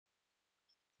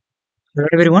Hello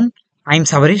everyone, I am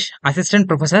Savarish, Assistant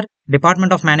Professor,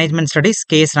 Department of Management Studies,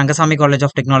 K.S.Rangasamy College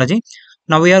of Technology.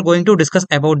 Now we are going to discuss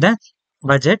about the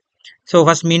budget. So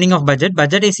first meaning of budget.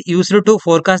 Budget is used to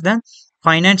forecast the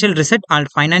financial result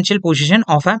and financial position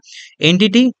of a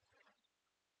entity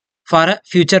for a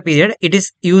future period. It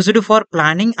is used for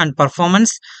planning and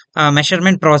performance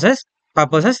measurement process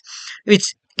purposes,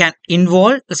 which can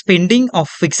involve spending of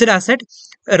fixed asset,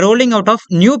 rolling out of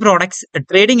new products,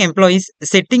 trading employees,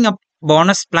 setting up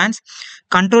bonus plans,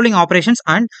 controlling operations,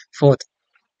 and fourth.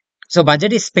 So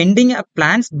budget is spending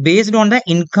plans based on the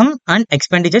income and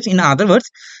expenditures. In other words,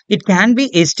 it can be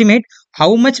estimate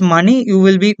how much money you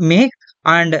will be make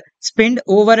and spend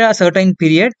over a certain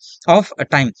period of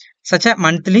time, such a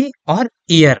monthly or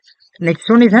year. Next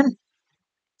one is an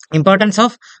importance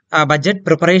of budget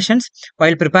preparations.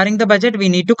 While preparing the budget, we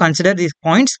need to consider these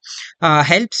points.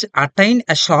 Helps attain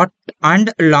a short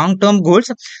and long term goals.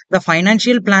 The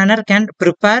financial planner can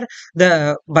prepare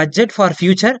the budget for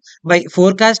future by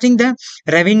forecasting the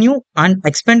revenue and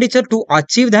expenditure to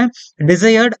achieve the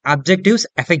desired objectives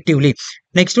effectively.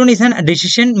 Next one is an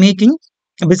decision making.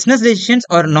 Business decisions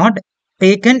are not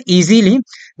taken easily.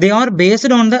 They are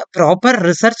based on the proper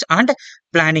research and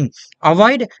planning.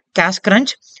 Avoid cash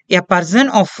crunch. A person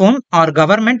of firm or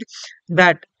government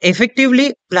that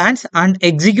effectively plans and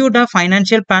execute a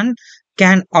financial plan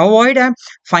can avoid a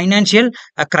financial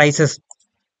crisis.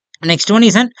 Next one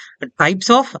is an types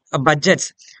of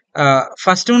budgets.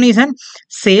 First one is an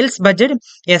sales budget.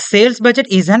 A sales budget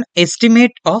is an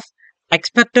estimate of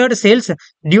expected sales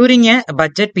during a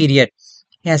budget period.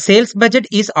 A sales budget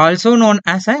is also known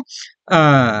as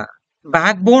a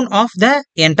backbone of the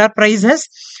enterprises.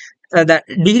 The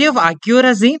degree of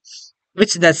accuracy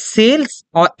which the sales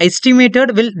are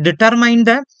estimated will determine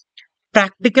the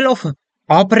practical of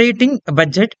operating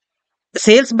budget.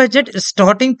 Sales budget is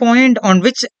starting point on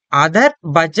which other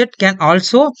budget can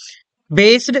also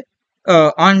based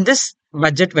on this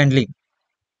budget only.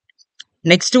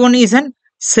 Next one is an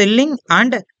selling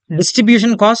and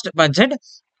distribution cost budget.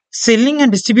 Selling and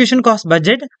distribution cost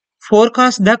budget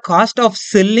forecast the cost of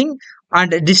selling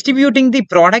and distributing the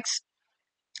products.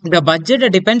 The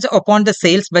budget depends upon the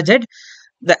sales budget.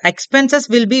 The expenses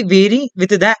will be vary with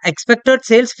the expected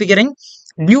sales figuring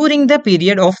during the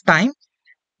period of time.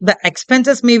 The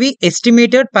expenses may be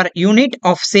estimated per unit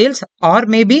of sales or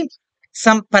maybe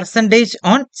some percentage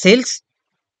on sales.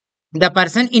 The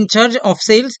person in charge of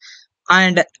sales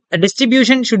and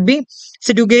distribution should be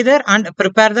sit together and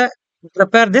prepare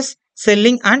this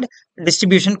selling and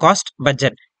distribution cost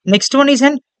budget. Next one is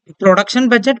an production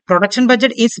budget. Production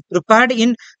budget is prepared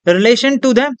in relation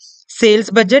to the sales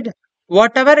budget.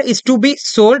 Whatever is to be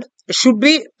sold should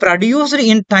be produced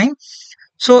in time,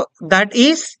 so that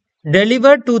is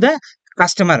delivered to the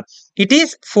customer. It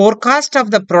is forecast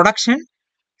of the production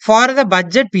for the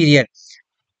budget period.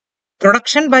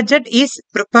 Production budget is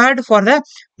prepared for the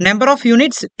number of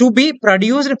units to be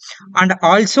produced and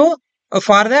also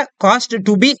for the cost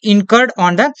to be incurred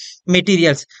on the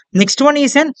materials. Next one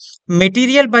is an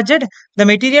material budget. The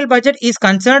material budget is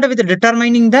concerned with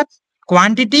determining the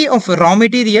quantity of raw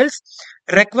materials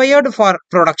required for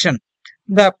production.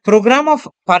 The program of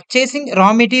purchasing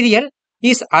raw material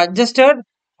is adjusted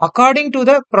according to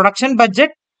the production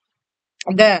budget.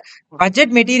 The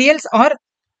budget materials are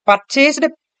purchased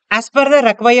as per the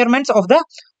requirements of the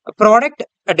product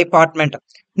department.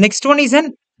 Next one is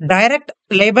an direct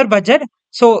labor budget.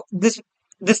 So this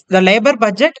the labor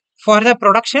budget for the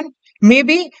production may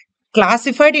be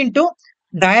classified into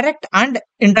direct and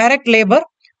indirect labor.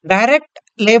 Direct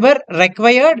labor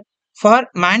required for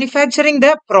manufacturing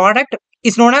the product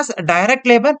is known as direct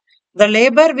labor. The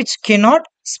labor which cannot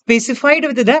specified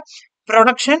with the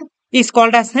production is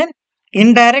called as an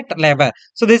indirect labor.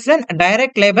 So this is an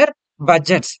direct labor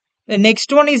budgets. The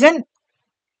next one is an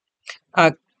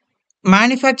uh,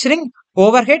 manufacturing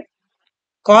overhead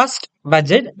cost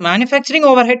budget. Manufacturing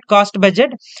overhead cost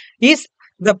budget is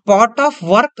the part of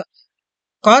work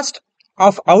cost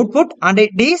of output, and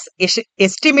it is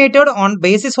estimated on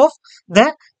basis of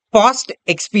the past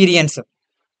experience.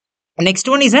 Next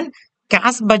one is an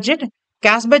cash budget.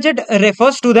 Cash budget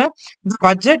refers to the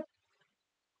budget.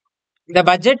 The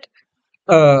budget,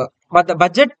 but the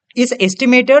budget is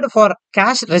estimated for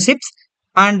cash receipts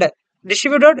and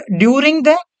distributed during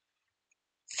the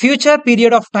future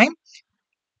period of time.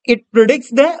 It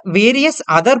predicts the various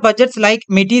other budgets like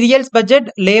materials budget,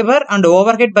 labor and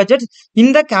overhead budgets.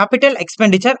 In the capital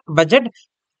expenditure budget,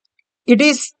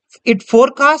 it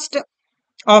forecast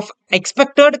of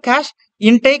expected cash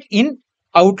intake in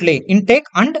outlay, intake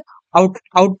and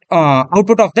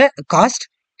output of the cost.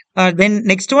 Then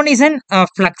next one is an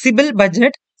flexible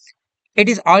budget. It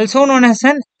is also known as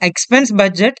an expense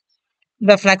budget.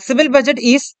 The flexible budget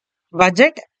is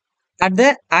budget at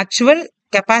the actual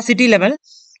capacity level.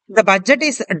 The budget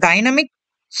is dynamic,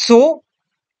 so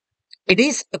it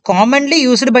is commonly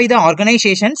used by the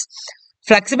organizations.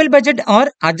 Flexible budget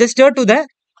are adjusted to the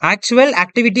actual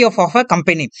activity of a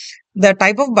company. The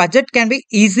type of budget can be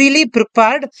easily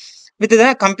prepared with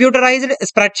the computerized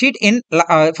spreadsheet in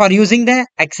for using the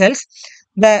Excels.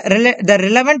 The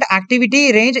relevant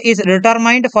activity range is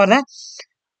determined for the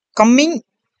coming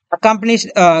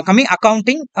coming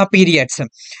accounting periods.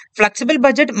 Flexible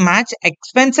budget match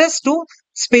expenses to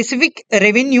specific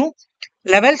revenue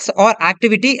levels or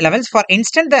activity levels. For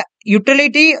instance, the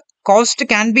utility cost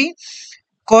can be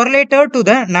correlated to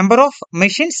the number of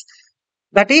machines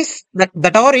that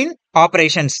are in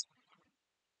operations.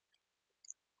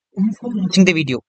 Thanks for watching the video.